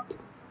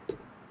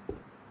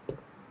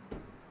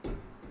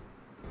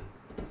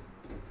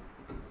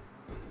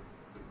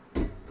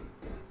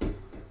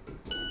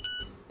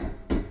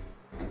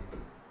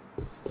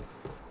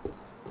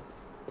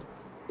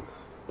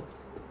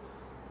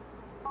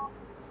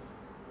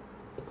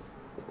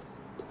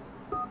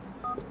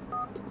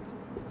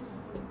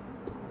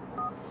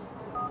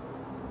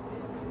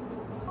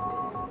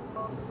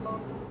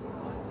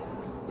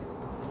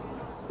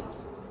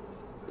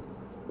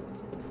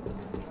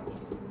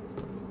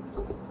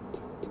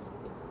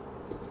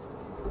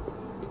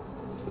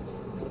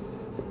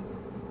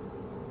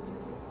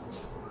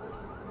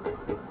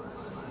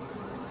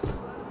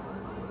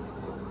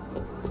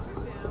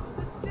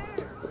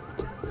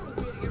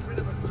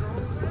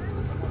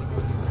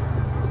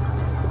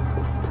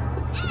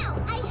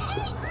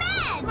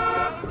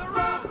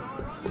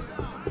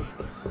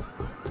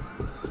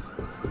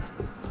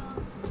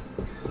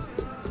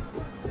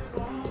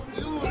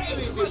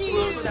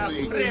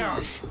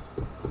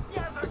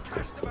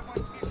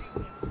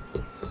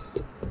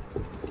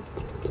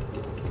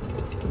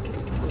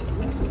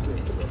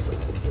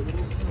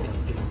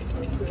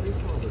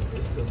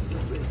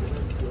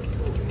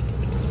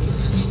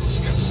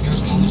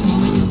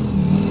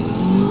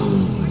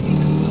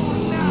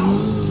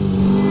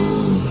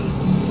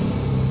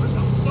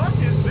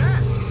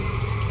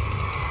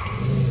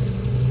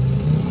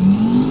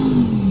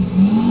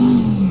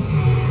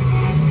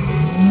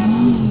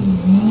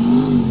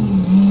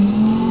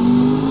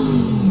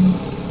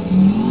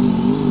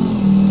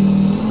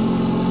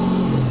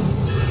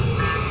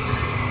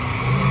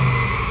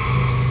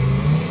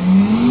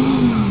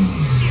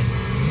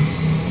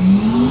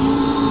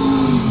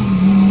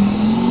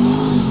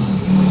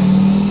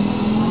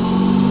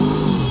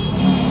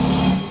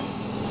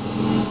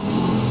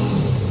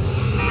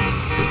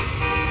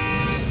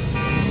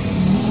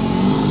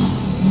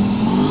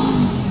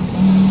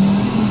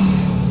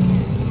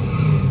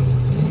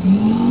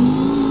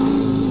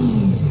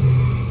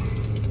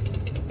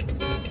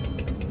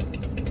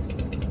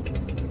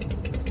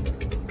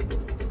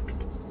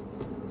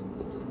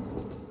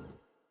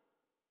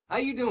 How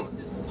you doing?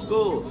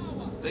 Good.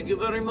 Thank you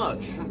very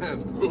much.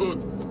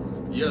 Good.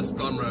 Yes,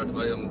 comrade,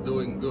 I am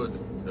doing good.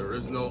 There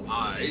is no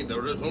I,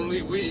 there is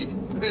only we.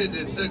 It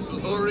is a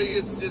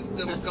glorious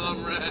system,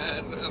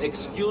 comrade.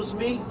 Excuse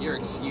me? You're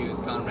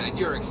excused, comrade.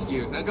 You're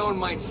excused. Now go and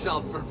mind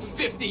self for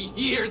 50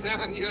 years,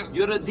 haven't you?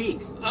 You're a dick.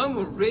 I'm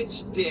a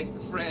rich dick,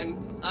 friend.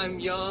 I'm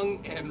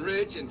young and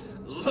rich and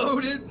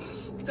loaded.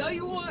 Tell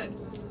you what,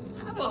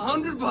 have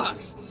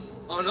 $100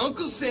 on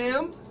Uncle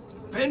Sam,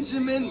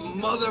 Benjamin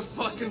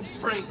motherfucking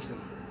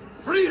Franklin.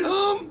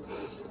 Freedom!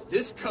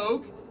 This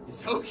Coke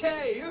is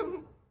okay.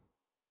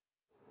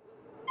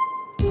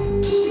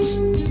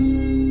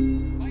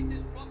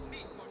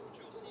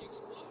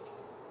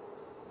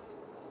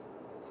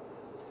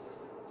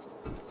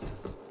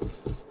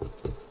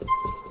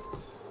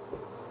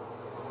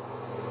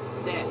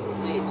 Dad,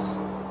 please.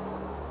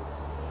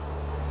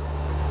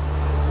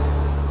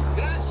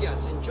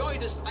 Gracias. Enjoy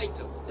this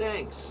item.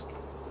 Thanks.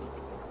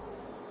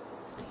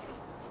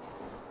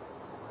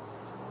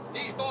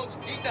 These dogs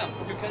beat them.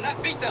 You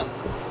cannot beat them.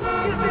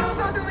 Is this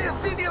suddenly a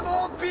city of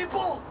old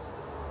people?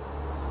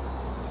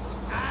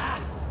 Ah,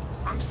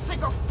 I'm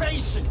sick of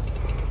patience.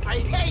 I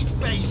hate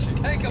patience.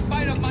 Take a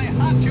bite of my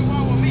hot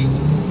chihuahua meat.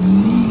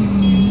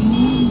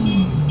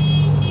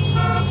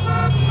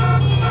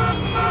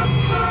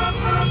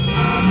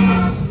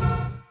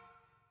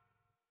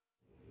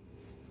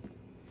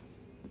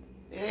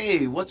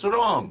 Hey, what's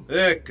wrong?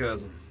 Yeah,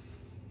 cousin.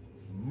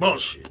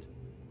 Bullshit.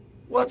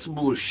 What's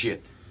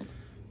bullshit?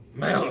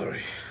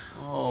 Mallory.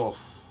 Oh,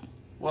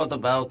 what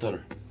about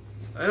her?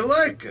 I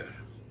like her.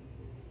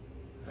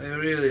 I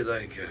really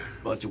like her.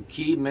 But you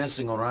keep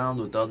messing around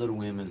with other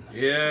women.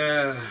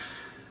 Yeah.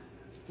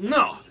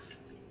 No.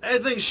 I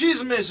think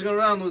she's messing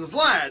around with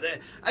Vlad.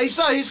 I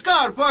saw his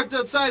car parked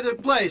outside her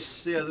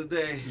place the other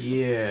day.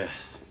 Yeah.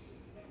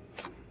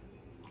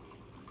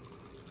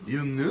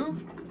 You knew?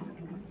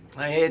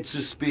 I had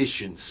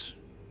suspicions.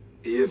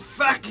 You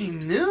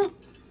fucking knew?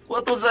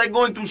 What was I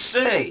going to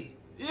say?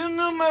 You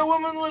knew my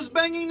woman was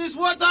banging this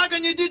warthog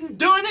and you didn't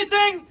do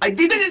anything? I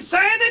didn't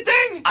say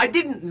anything? I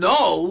didn't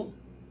know.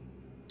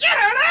 You're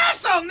an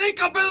asshole,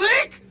 Nico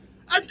Bellic!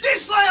 A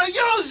disloyal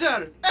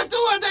user! After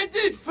what I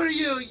did for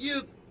you,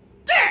 you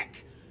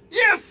dick!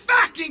 You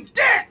fucking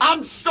dick!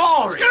 I'm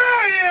sorry! Screw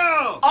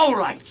you! All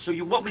right, so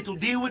you want me to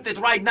deal with it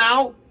right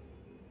now?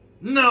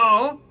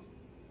 No.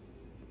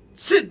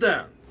 Sit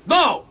down.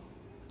 No!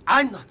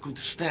 I'm not going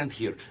to stand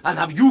here and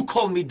have you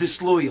call me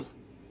disloyal.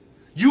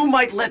 You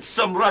might let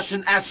some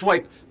Russian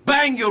asswipe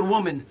bang your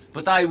woman,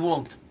 but I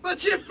won't.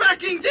 But you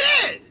fucking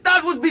did!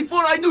 That was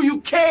before I knew you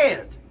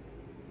cared!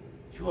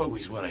 You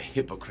always were a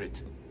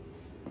hypocrite.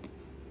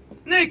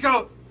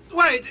 Nico,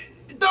 wait!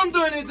 Don't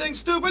do anything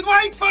stupid!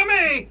 Wait for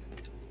me!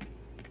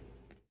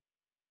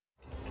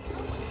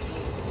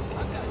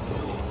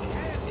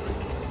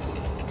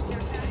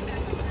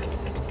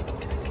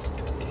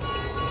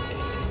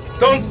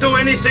 Don't do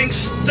anything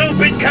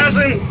stupid,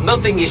 cousin!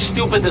 Nothing as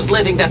stupid as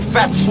letting that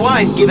fat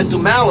swine give it to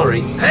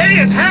Mallory.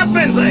 Hey, it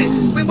happens!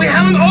 We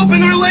have an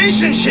open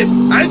relationship!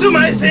 I do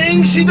my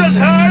thing, she does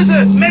hers.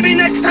 Maybe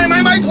next time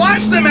I might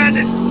watch them at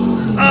it!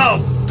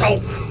 Oh,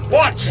 don't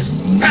watch his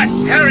fat,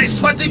 hairy,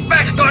 sweaty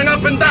back going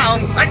up and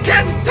down! I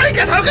can't take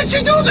it! How can she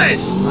do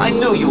this? I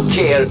knew you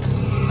cared.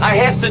 I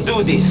have to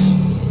do this.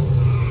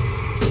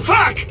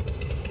 Fuck!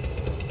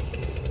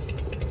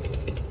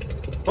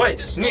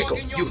 Wait, Nico,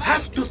 you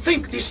have to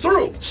think this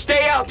through.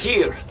 Stay out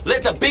here.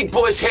 Let the big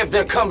boys have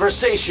their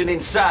conversation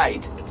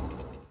inside.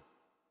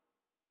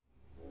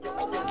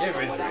 Give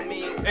it.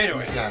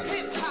 Anyway,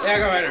 я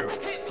говорю,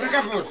 про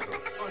капусту.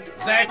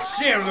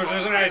 Зачем нужно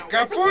жрать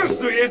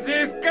капусту, если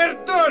есть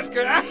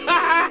картошка?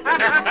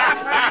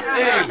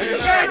 Hey,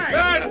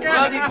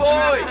 buddy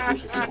boy!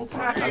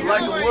 I'd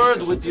like a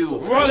word with you.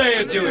 What are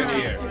you doing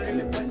here?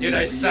 Did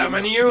I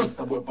summon you?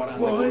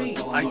 Boy,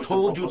 I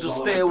told you to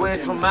stay away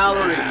from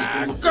Mallory.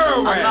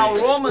 Go away! And now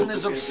Roman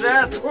is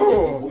upset.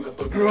 Oh,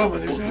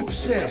 Roman is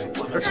upset.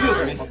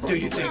 Excuse me, do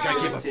you think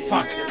I give a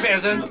fuck,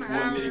 peasant?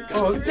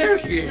 Oh, there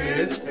he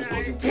is.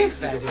 Hey,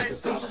 fatty,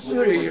 I'm so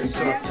sorry you're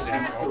so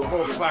upset.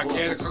 Oh,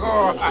 fucking whore.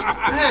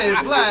 Hey,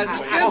 Vlad,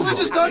 can't we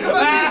just talk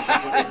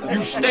about this?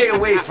 You stay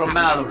away from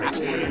Mallory.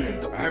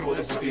 I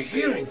must be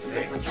hearing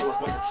things.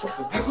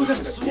 I could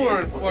have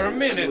sworn for a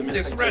minute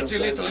this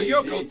wretched little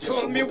yokel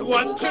told me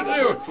what to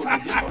do.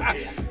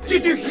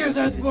 Did you hear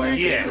that, boy?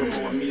 Yeah.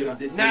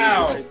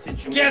 Now,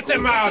 get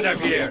them out of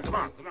here. Come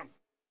on, come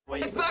on.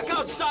 Get back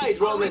outside,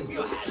 Roman.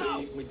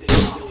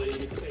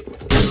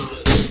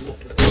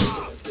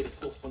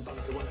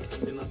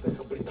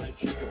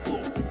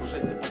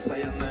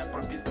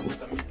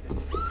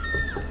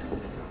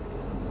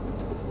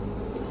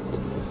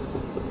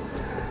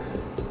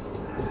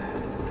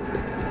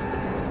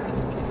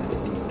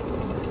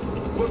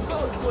 We're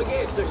both going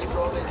after him,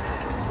 Roman.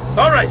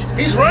 All right,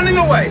 he's running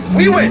away.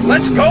 We win.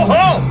 Let's go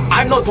home.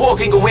 I'm not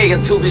walking away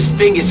until this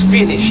thing is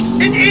finished.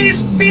 It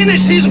is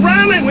finished. He's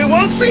running. We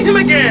won't see him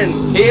again.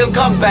 He'll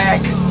come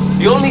back.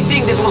 The only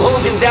thing that will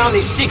hold him down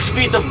is 6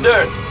 feet of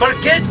dirt.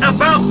 Forget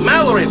about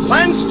Mallory.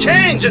 Plans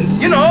change,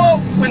 and you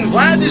know, when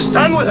Vlad is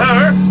done with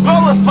her...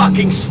 Grow a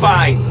fucking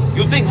spine.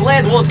 You think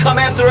Vlad won't come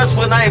after us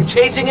when I am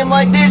chasing him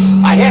like this?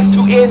 I have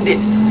to end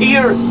it.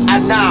 Here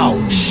and now.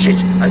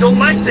 Shit, I don't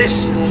like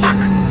this. Fuck,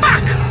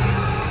 fuck!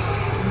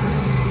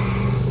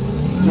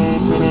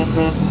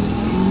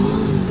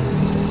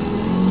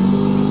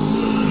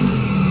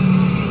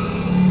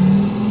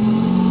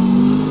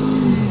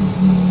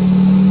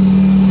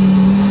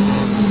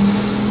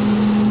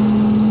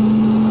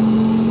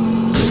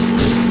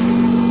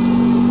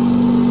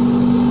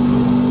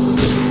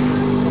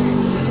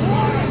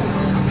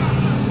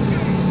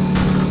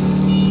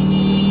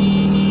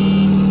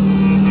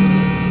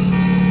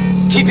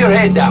 Keep your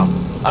head down.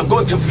 I'm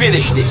going to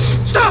finish this.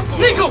 Stop,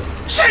 Nico!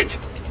 Shit!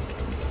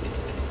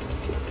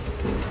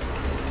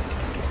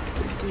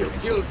 You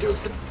killed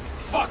yourself.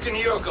 Fucking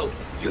yokel.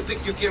 You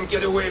think you can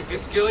get away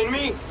with killing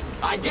me?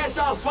 I guess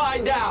I'll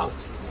find out.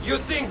 You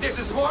think this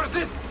is worth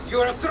it?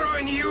 You are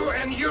throwing you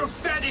and your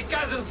fatty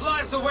cousin's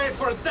lives away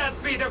for that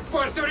bit of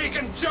Puerto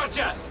Rican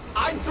chocha!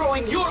 I'm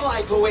throwing your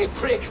life away,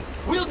 prick.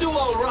 We'll do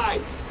all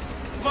right.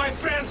 My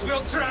friends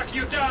will track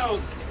you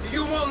down.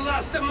 You won't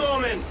last a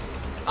moment.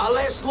 I'll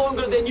last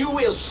longer than you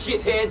will,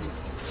 shithead.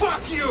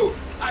 Fuck you!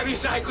 I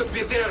wish I could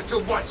be there to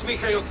watch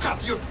Mikhail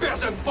cut your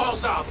peasant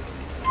balls off.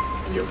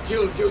 You've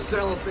killed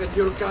yourself and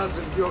your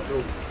cousin,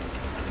 Yoko.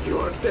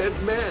 You're a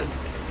dead man.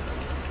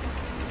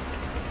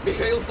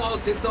 Mikhail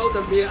Faustin thought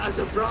of me as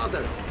a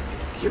brother.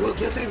 You will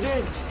get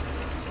revenge.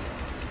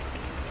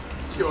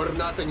 You're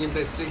nothing in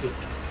this city.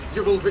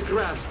 You will be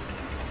crushed.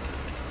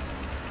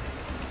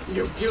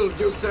 You've killed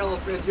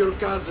yourself and your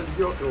cousin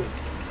Yoko.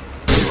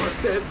 You're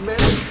a dead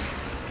man.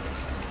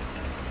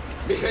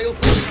 Mikhail,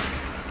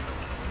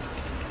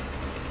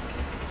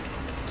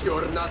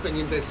 you're nothing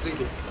in this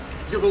city.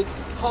 You will...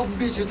 Half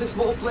Beach is a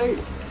small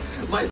place. My